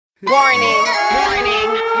Warning,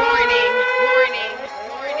 warning, warning, warning,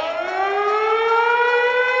 warning.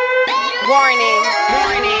 Warning,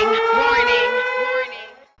 warning, warning,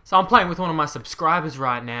 warning. So I'm playing with one of my subscribers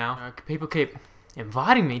right now. People keep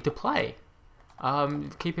inviting me to play.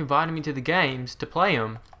 Keep inviting me to the games to play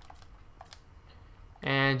them.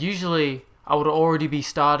 And usually I would already be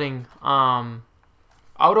starting a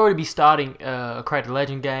Create a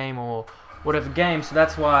Legend game or whatever game, so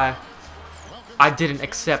that's why I didn't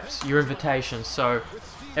accept your invitation. So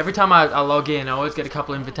every time I log in, I always get a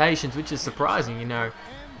couple invitations, which is surprising, you know.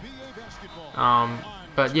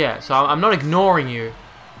 But yeah, so I'm not ignoring you.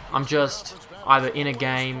 I'm just either in a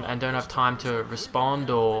game and don't have time to respond,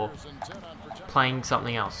 or playing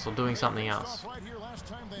something else, or doing something else.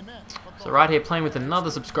 So right here, playing with another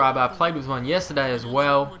subscriber. I played with one yesterday as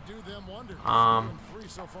well. I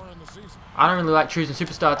don't really like choosing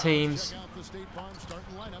superstar teams,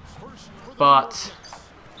 but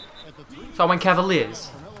so I went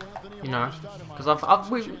Cavaliers, you know, because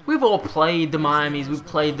we've all played the Miamis, we've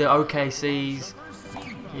played the OKCs,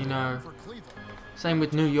 you know. Same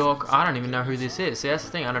with New York. I don't even know who this is. See, that's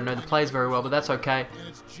the thing. I don't know the players very well, but that's okay.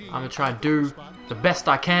 I'm gonna try and do the best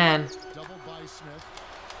I can.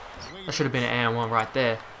 That should have been an and one right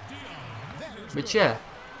there. But yeah,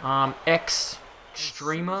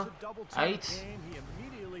 xEXTERMIN8r.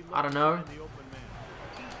 I don't know.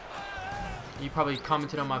 You probably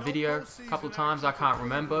commented on my video a couple of times. I can't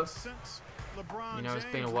remember. You know, it's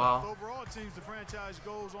been a while.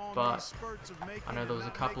 But I know there was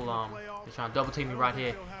a couple. They're trying to double team me right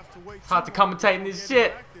here. It's hard to commentate in this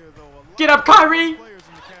shit. Get up, Kyrie!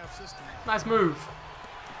 Nice move.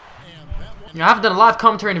 You know, I haven't done a live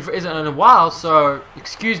commentary in a while, so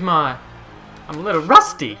excuse my. I'm a little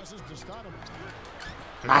rusty.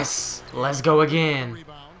 Nice. Let's go again.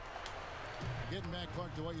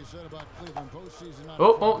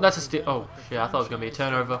 Oh, that's a steal. Oh, shit, I thought it was going to be a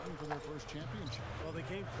turnover.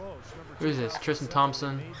 Who is this? Tristan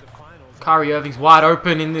Thompson. Kyrie Irving's wide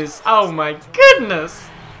open in this. Oh, my goodness.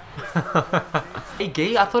 Hey,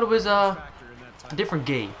 Gee? I thought it was a different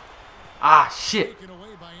Gee. Ah, shit.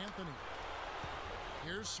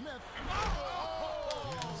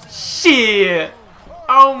 Shit.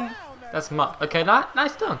 That's my. Okay,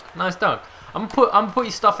 nice dunk. Nice dunk. I'm gonna put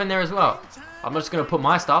your stuff in there as well. I'm just gonna put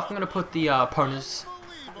my stuff. I'm gonna put the opponents.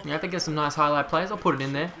 Yeah, if I get some nice highlight plays, I'll put it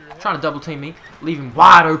in there. Trying to double team me, leave him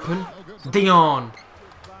wide open. Dion,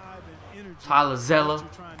 Tyler Zeller,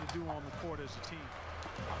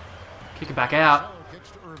 kick it back out.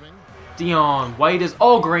 Dion, Waiters,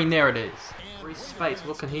 all green. There it is. Free space.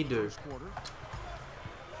 What can he do?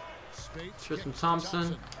 Tristan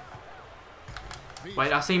Thompson.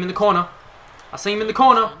 Wait, I see him in the corner. I see him in the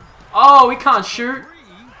corner. Oh, he can't shoot.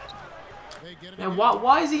 Man,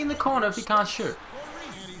 why is he in the corner if he can't shoot?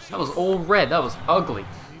 That was all red. That was ugly.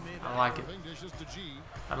 I don't like it.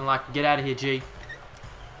 I don't like it. Get out of here, G.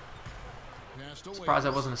 Surprised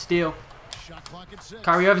that wasn't a steal.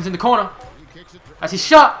 Kyrie Irving's in the corner. That's his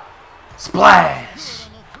shot. Splash.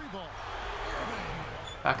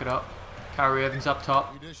 Back it up. Kyrie Irving's up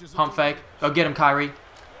top. Pump fake. Go get him, Kyrie.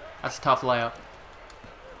 That's a tough layup.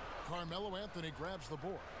 Carmelo grabs the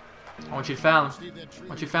board. I want you to foul him. I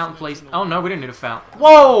want you to foul him, please. Oh, no, we didn't need a foul.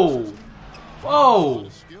 Whoa! Whoa!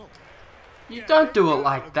 You don't do it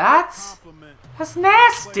like that. That's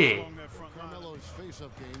nasty.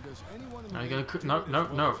 No, you're gonna,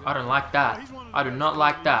 no. I don't like that. I do not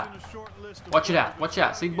like that. Watch it out. Watch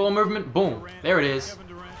out. See the ball movement? Boom. There it is.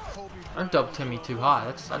 Don't double team me too high.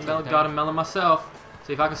 That's got him mellow myself.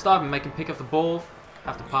 See if I can stop him, make him pick up the ball.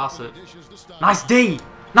 Have to pass it. Nice D!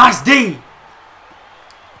 Nice D!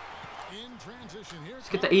 Let's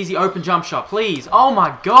get the easy open jump shot, please. Oh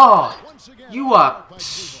my god! You are...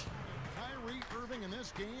 Psh.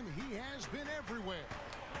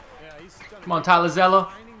 Come on, Tyler Zeller.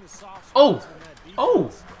 Oh! Oh!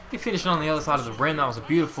 He finished on the other side of the rim. That was a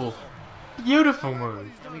beautiful, beautiful move.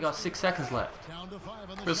 And we got 6 seconds left.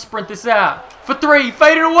 We'll sprint this out. For 3!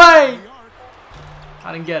 Fade it away!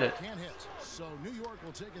 I didn't get it. So New York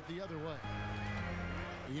will take it the other way.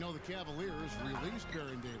 You know, the Cavaliers released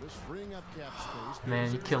Baron Davis, freeing up cap space.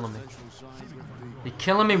 Man, you're killing me. You're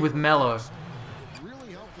killing me with Melo.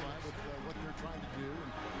 Really helpful with what they're trying to do,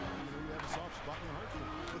 and you have a soft spot in your heart for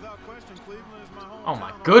it. Without question, Cleveland is my home. Oh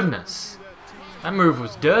my goodness. That move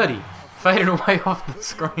was dirty. Faded away off the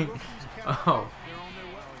screen. Oh.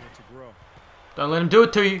 Don't let him do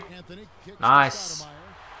it to you. Nice.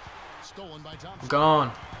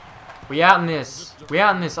 Gone. We out in this. We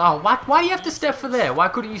out in this. Oh, why do you have to step for there? Why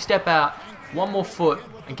couldn't you step out one more foot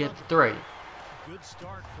and get the 3?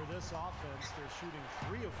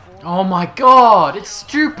 Oh my god, it's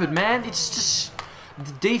stupid, man. It's just...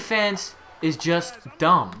 The defense is just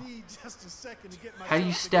dumb. How do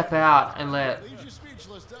you step out and let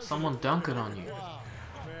someone dunk it on you?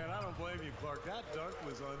 Man, I don't blame you, Clark. That dunk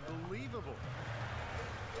was unbelievable.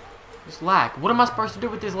 This lag. What am I supposed to do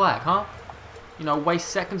with this lag, huh? You know, waste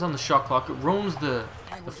seconds on the shot clock. It ruins the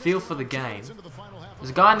feel for the game. There's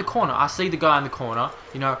a guy in the corner. I see the guy in the corner.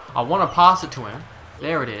 You know, I want to pass it to him.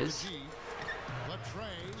 There it is.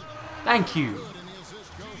 Thank you.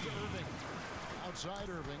 There's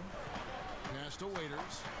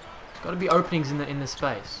got to be openings in the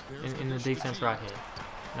space in the defense right here.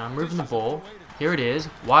 Now I'm moving the ball. Here it is.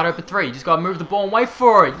 Wide open three. You just got to move the ball and wait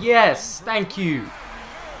for it. Yes. Thank you.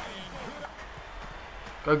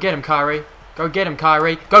 Go get him, Kyrie. Go get him,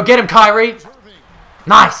 Kyrie. Go get him, Kyrie.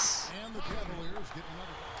 Nice.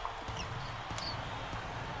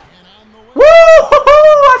 Woo!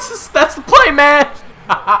 That's the play, man.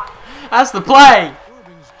 That's the play.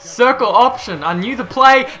 Circle option. I knew the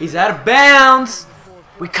play. He's out of bounds.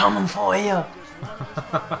 We're coming for you.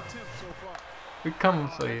 We're coming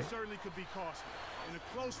for you.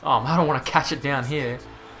 Oh, I don't want to catch it down here.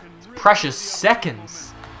 It's precious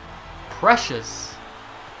seconds. Precious.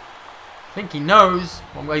 I think he knows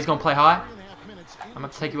he's going to play high. I'm going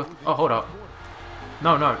to take you off. Oh, hold up.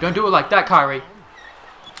 No, no. Don't do it like that, Kyrie.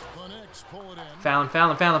 Foul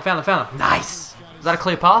him. Nice. Is that a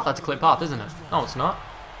clear path? That's a clear path, isn't it? No, it's not.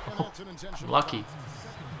 Oh, lucky.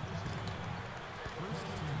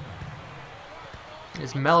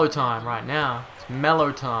 It's mellow time right now. It's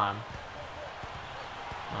mellow time.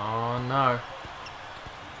 Oh, no.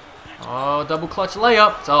 Oh, double clutch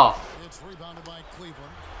layup. It's off.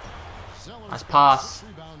 Nice pass.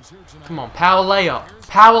 Come on, power layup.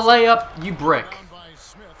 Power layup, you brick.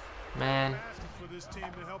 Man.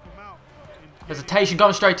 Hesitation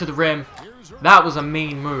going straight to the rim. That was a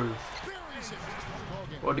mean move.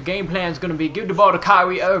 Well, the game plan is going to be give the ball to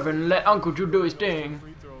Kyrie Irving and let Uncle Drew do his thing.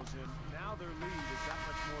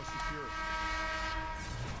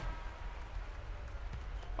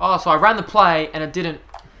 Oh, so I ran the play and it didn't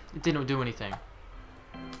do anything.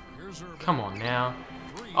 Come on now.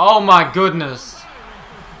 Oh my goodness.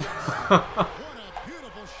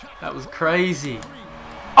 That was crazy.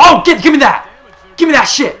 Oh, give me that. Give me that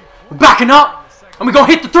shit. We're backing up and we're going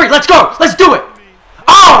to hit the three. Let's go. Let's do it.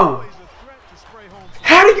 Oh!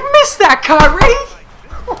 How did you miss that, Kyrie?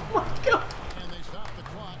 Oh my god.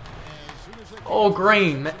 All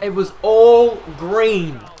green. It was all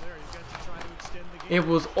green. It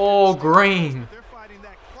was all green.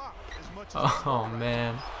 Oh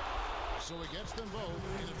man.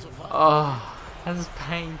 Oh, that is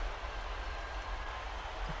pain.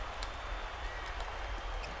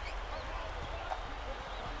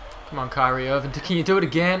 Come on, Kyrie Irving. Can you do it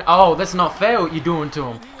again? Oh, that's not fair what you're doing to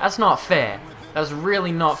him. That's not fair. That's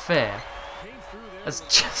really not fair. That's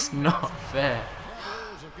just not fair.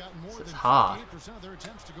 This is hard.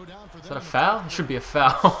 Is that a foul? It should be a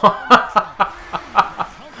foul.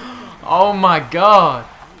 Oh my god.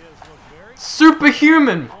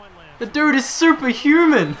 Superhuman. The dude is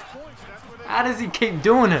superhuman. How does he keep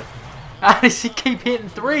doing it? How does he keep hitting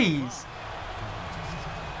threes?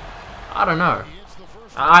 I don't know.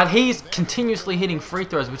 He's continuously hitting free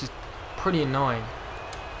throws, which is pretty annoying.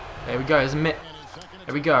 There we go. There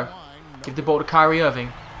we go. Give the ball to Kyrie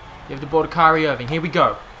Irving. Give the ball to Kyrie Irving. Here we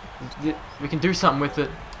go. We can do something with it.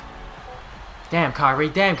 Damn, Kyrie.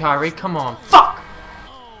 Damn, Kyrie. Come on. Fuck!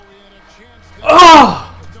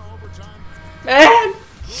 Oh! Man!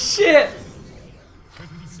 Shit!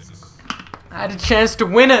 I had a chance to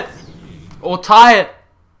win it. Or tie it.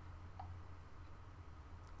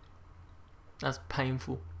 That's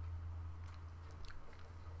painful.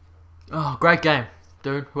 Oh, great game.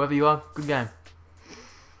 Dude, whoever you are, good game.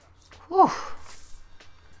 Whew.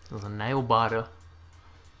 That was a nail biter.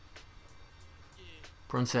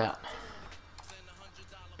 Prince out.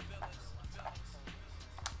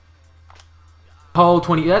 Hole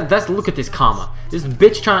 20. That's look at this karma. This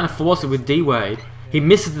bitch trying to force it with D-Wade. He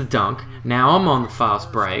misses the dunk. Now I'm on the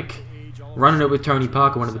fast break. Running it with Tony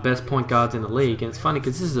Parker, one of the best point guards in the league. And it's funny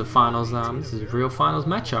because this is a finals, this is a real finals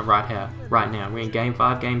matchup right now. We're in Game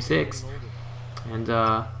 5, Game 6. And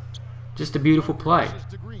just a beautiful play.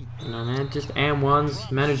 You know, man, just and ones,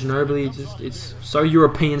 managed nobly. It's so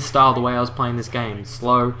European style the way I was playing this game.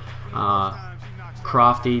 Slow,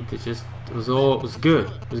 crafty. It was good.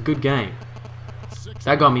 It was a good game.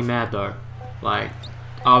 That got me mad though. Like,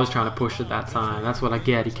 I was trying to push at that time. That's what I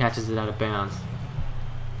get. He catches it out of bounds.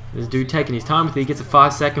 This dude taking his time with it. He gets a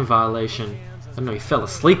 5-second violation. I don't know, he fell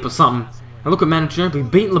asleep or something. And look at Manu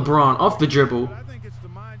Ginobili beating LeBron off the dribble.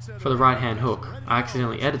 for the right hand hook. I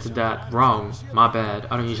accidentally edited that wrong. My bad.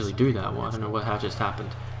 I don't usually do that one. I don't know what just happened.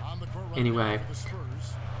 Anyway,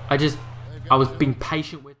 I was being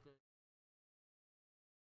patient with